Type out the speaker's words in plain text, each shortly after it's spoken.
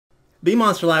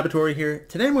Monster Laboratory here.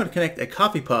 Today I'm going to connect a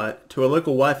coffee pot to a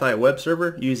local Wi-Fi web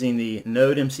server using the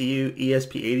NodeMCU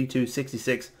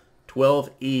ESP8266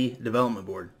 12E development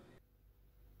board.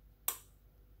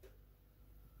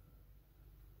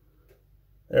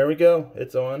 There we go,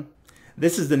 it's on.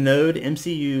 This is the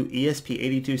NodeMCU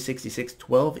ESP8266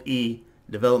 12E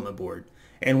development board.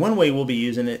 And one way we'll be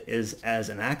using it is as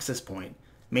an access point,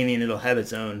 meaning it'll have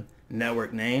its own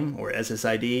network name or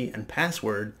SSID and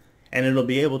password, and it'll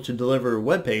be able to deliver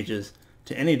web pages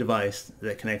to any device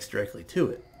that connects directly to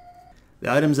it. The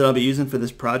items that I'll be using for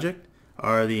this project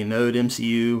are the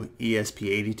NodeMCU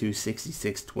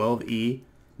ESP8266 12E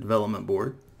development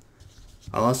board.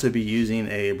 I'll also be using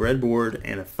a breadboard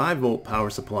and a 5-volt power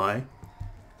supply.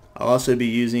 I'll also be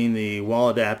using the wall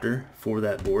adapter for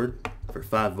that board for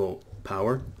 5-volt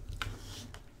power.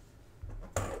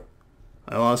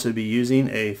 I'll also be using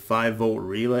a 5-volt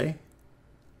relay.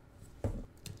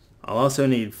 I'll also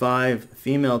need 5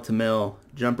 female-to-male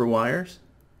jumper wires.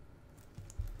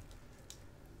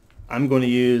 I'm going to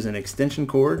use an extension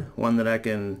cord, one that I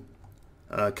can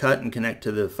cut and connect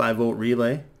to the 5-volt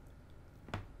relay.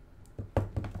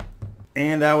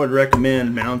 And I would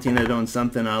recommend mounting it on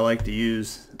something. I like to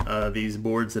use these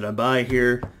boards that I buy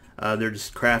here. They're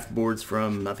just craft boards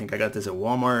from, I think I got this at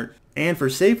Walmart. And for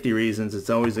safety reasons, it's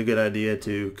always a good idea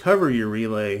to cover your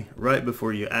relay right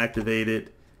before you activate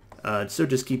it. So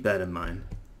just keep that in mind.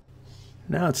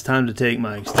 Now it's time to take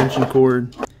my extension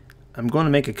cord. I'm going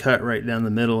to make a cut right down the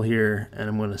middle here, and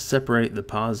I'm going to separate the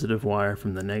positive wire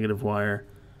from the negative wire.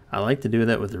 I like to do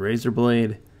that with the razor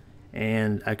blade,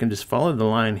 and I can just follow the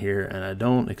line here, and I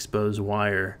don't expose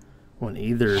wire on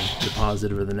either the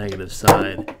positive or the negative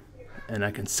side, and I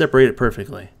can separate it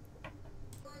perfectly.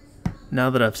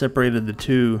 Now that I've separated the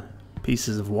two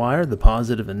pieces of wire, the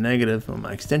positive and negative, on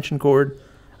my extension cord,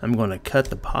 I'm going to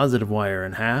cut the positive wire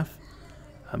in half.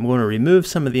 I'm going to remove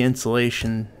some of the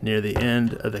insulation near the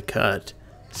end of the cut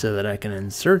so that I can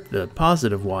insert the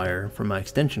positive wire from my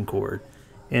extension cord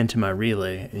into my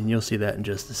relay, and you'll see that in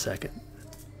just a second.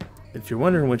 If you're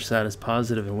wondering which side is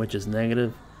positive and which is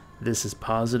negative, this is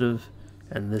positive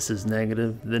and this is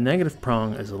negative. The negative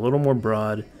prong is a little more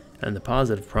broad and the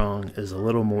positive prong is a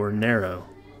little more narrow,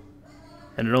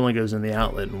 and it only goes in the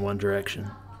outlet in one direction.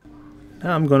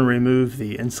 Now I'm going to remove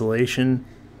the insulation.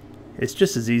 It's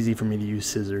just as easy for me to use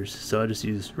scissors, so I just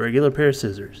use regular pair of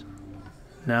scissors.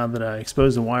 Now that I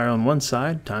expose the wire on one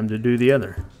side, time to do the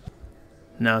other.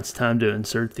 Now it's time to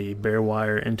insert the bare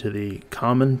wire into the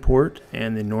common port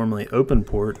and the normally open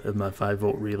port of my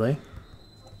 5-volt relay.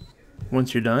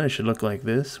 Once you're done, it should look like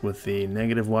this, with the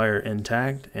negative wire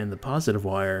intact and the positive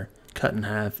wire cut in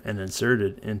half and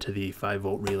inserted into the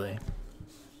 5-volt relay.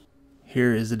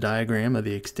 Here is a diagram of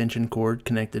the extension cord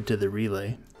connected to the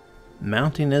relay.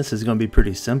 Mounting this is going to be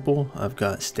pretty simple. I've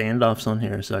got standoffs on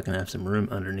here so I can have some room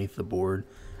underneath the board.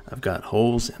 I've got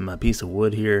holes in my piece of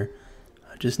wood here.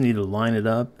 I just need to line it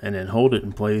up and then hold it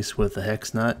in place with a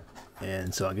hex nut,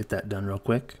 and so I'll get that done real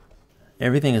quick.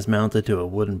 Everything is mounted to a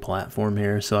wooden platform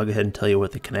here, so I'll go ahead and tell you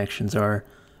what the connections are.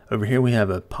 Over here we have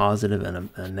a positive and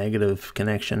a negative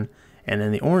connection, and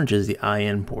then the orange is the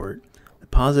IN port. The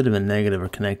positive and negative are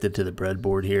connected to the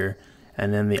breadboard here,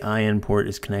 and then the IN port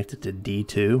is connected to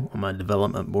D2 on my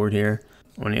development board here.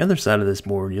 On the other side of this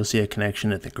board, you'll see a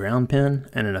connection at the ground pin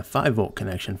and then a 5-volt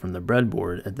connection from the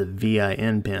breadboard at the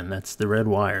VIN pin. That's the red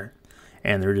wire,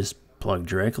 and they're just plugged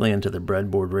directly into the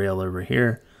breadboard rail over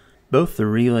here. Both the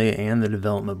relay and the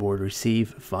development board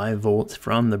receive 5 volts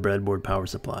from the breadboard power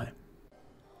supply.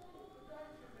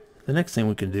 The next thing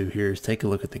we can do here is take a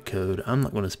look at the code. I'm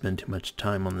not going to spend too much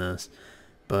time on this,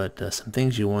 but some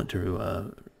things you want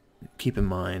to keep in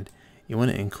mind. You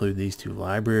want to include these two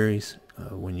libraries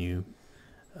when you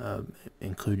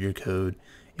include your code.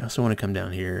 You also want to come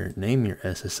down here, name your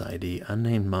SSID. I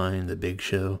named mine the Big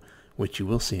Show, which you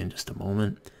will see in just a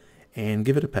moment, and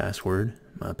give it a password.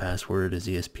 My password is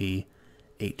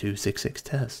ESP8266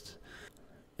 test.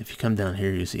 If you come down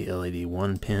here, you see LED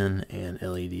 1 pin and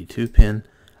LED 2 pin.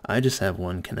 I just have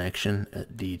one connection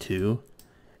at D2,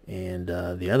 and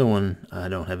the other one I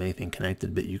don't have anything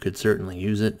connected, but you could certainly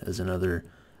use it as another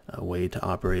way to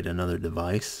operate another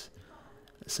device.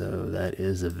 So that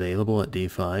is available at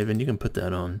D5, and you can put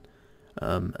that on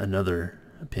another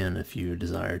pin if you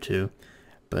desire to.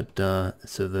 But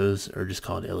so those are just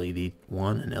called LED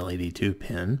 1 and LED 2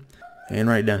 pin. And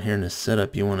right down here in the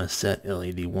setup, you want to set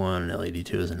LED 1 and LED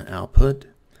 2 as an output.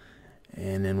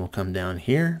 And then we'll come down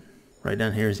here. Right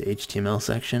down here is the HTML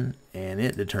section, and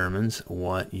it determines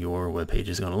what your web page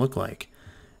is going to look like,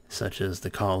 such as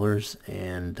the callers,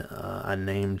 and I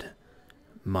named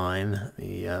mine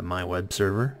the my web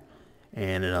server,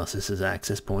 And it also says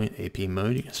access point, AP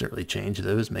mode. You can certainly change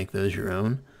those, make those your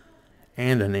own.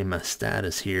 And I name my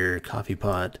status here, coffee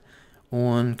pot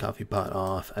on, coffee pot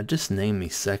off. I just named the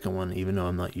second one even though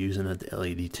I'm not using it, the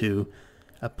LED 2.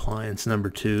 Appliance number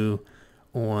 2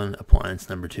 on, appliance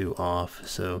number 2 off.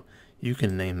 So you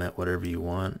can name that whatever you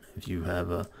want. If you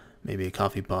have maybe a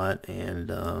coffee pot and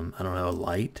I don't know, a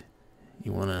light,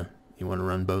 you wanna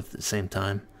run both at the same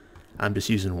time. I'm just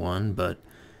using one, but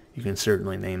you can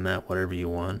certainly name that whatever you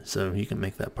want. So you can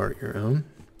make that part your own.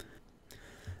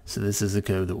 So this is the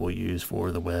code that we'll use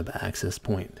for the web access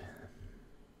point.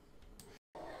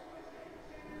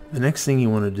 The next thing you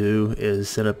want to do is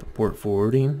set up a port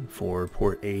forwarding for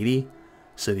port 80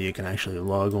 so that you can actually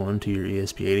log on to your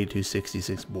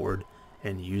ESP8266 board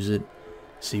and use it.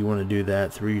 So you want to do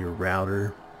that through your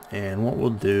router. And what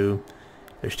we'll do,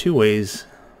 there's two ways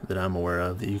that I'm aware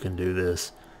of that you can do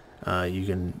this. You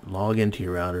can log into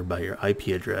your router by your IP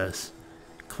address,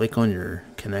 click on your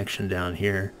connection down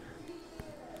here,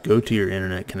 go to your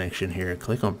internet connection here,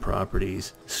 click on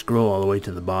properties, scroll all the way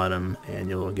to the bottom, and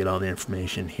you'll get all the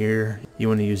information here. You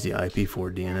want to use the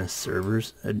IP4 DNS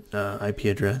server's IP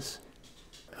address.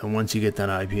 And once you get that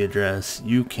IP address,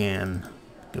 you can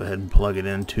go ahead and plug it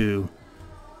into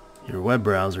your web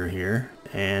browser here,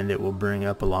 and it will bring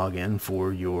up a login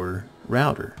for your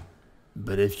router.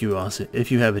 But if you have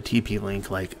a TP link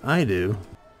like I do,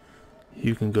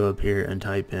 you can go up here and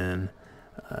type in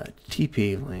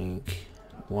TP link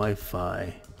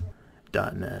Wifi.net,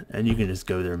 and you can just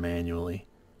go there manually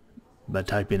by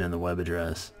typing in the web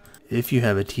address. If you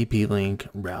have a TP-Link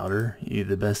router,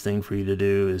 the best thing for you to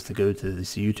do is to go to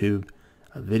this YouTube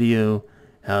video,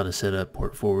 how to set up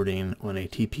port forwarding on a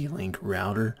TP-Link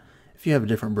router. If you have a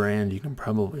different brand, you can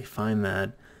probably find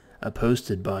that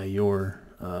posted by your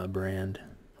brand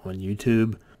on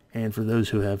YouTube. And for those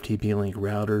who have TP-Link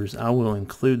routers, I will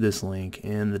include this link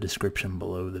in the description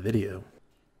below the video.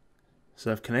 So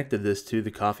I've connected this to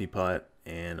the coffee pot,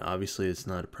 and obviously it's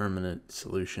not a permanent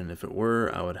solution. If it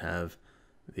were, I would have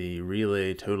the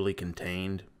relay totally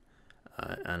contained,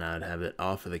 and I'd have it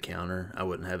off of the counter. I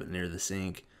wouldn't have it near the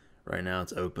sink. Right now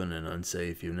it's open and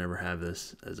unsafe. You'll never have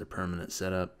this as a permanent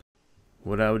setup.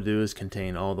 What I would do is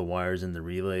contain all the wires in the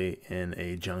relay in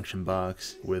a junction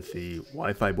box with the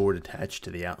Wi-Fi board attached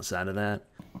to the outside of that.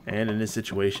 And in this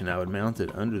situation, I would mount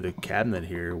it under the cabinet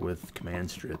here with command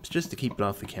strips just to keep it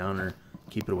off the counter,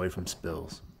 keep it away from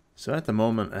spills. So at the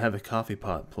moment, I have a coffee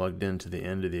pot plugged into the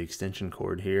end of the extension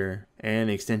cord here, and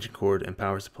the extension cord and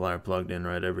power supply are plugged in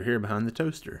right over here behind the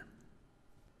toaster.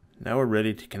 Now we're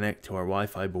ready to connect to our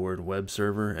Wi-Fi board web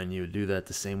server, and you would do that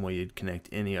the same way you'd connect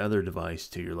any other device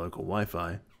to your local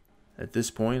Wi-Fi. At this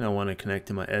point, I want to connect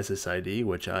to my SSID,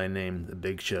 which I named the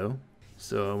Big Show.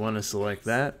 So I want to select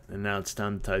that, and now it's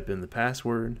time to type in the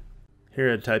password.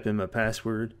 Here I type in my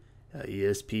password,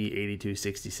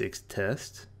 ESP8266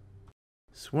 test.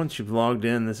 So once you've logged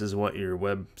in, this is what your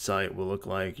website will look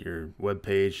like, your web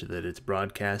page that it's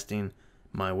broadcasting.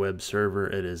 My web server,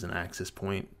 it is an access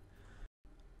point.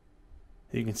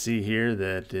 You can see here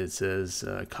that it says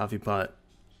coffee pot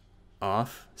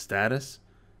off status,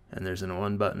 and there's an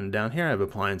on button. Down here I have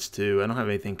appliance 2. I don't have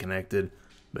anything connected,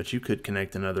 but you could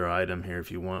connect another item here if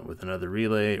you want with another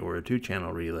relay or a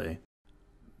 2-channel relay.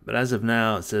 But as of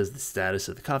now, it says the status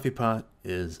of the coffee pot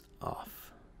is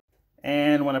off.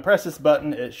 And when I press this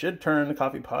button, it should turn the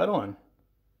coffee pot on.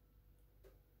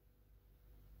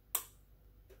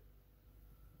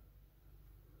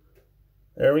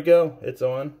 There we go, it's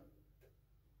on.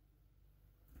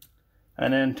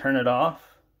 And then turn it off.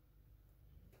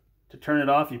 To turn it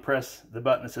off, you press the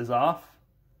button that says off.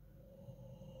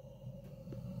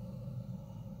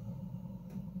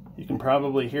 You can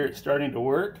probably hear it starting to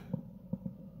work.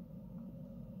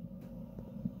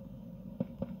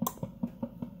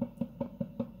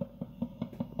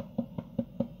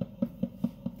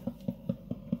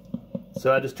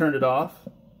 So I just turned it off.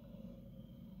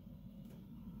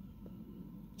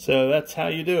 So that's how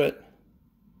you do it.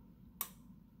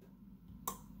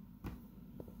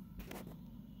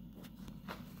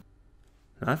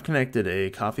 Now I've connected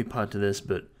a coffee pot to this,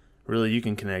 but really you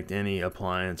can connect any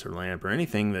appliance or lamp or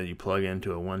anything that you plug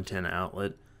into a 110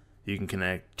 outlet. You can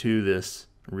connect to this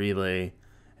relay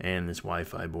and this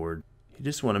Wi-Fi board. You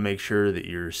just want to make sure that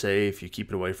you're safe, you keep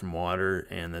it away from water,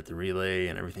 and that the relay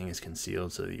and everything is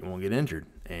concealed so that you won't get injured.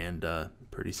 And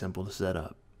pretty simple to set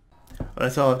up. Well,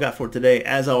 that's all I've got for today.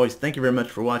 As always, thank you very much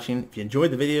for watching. If you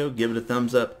enjoyed the video, give it a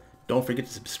thumbs up. Don't forget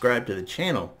to subscribe to the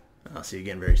channel. I'll see you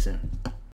again very soon.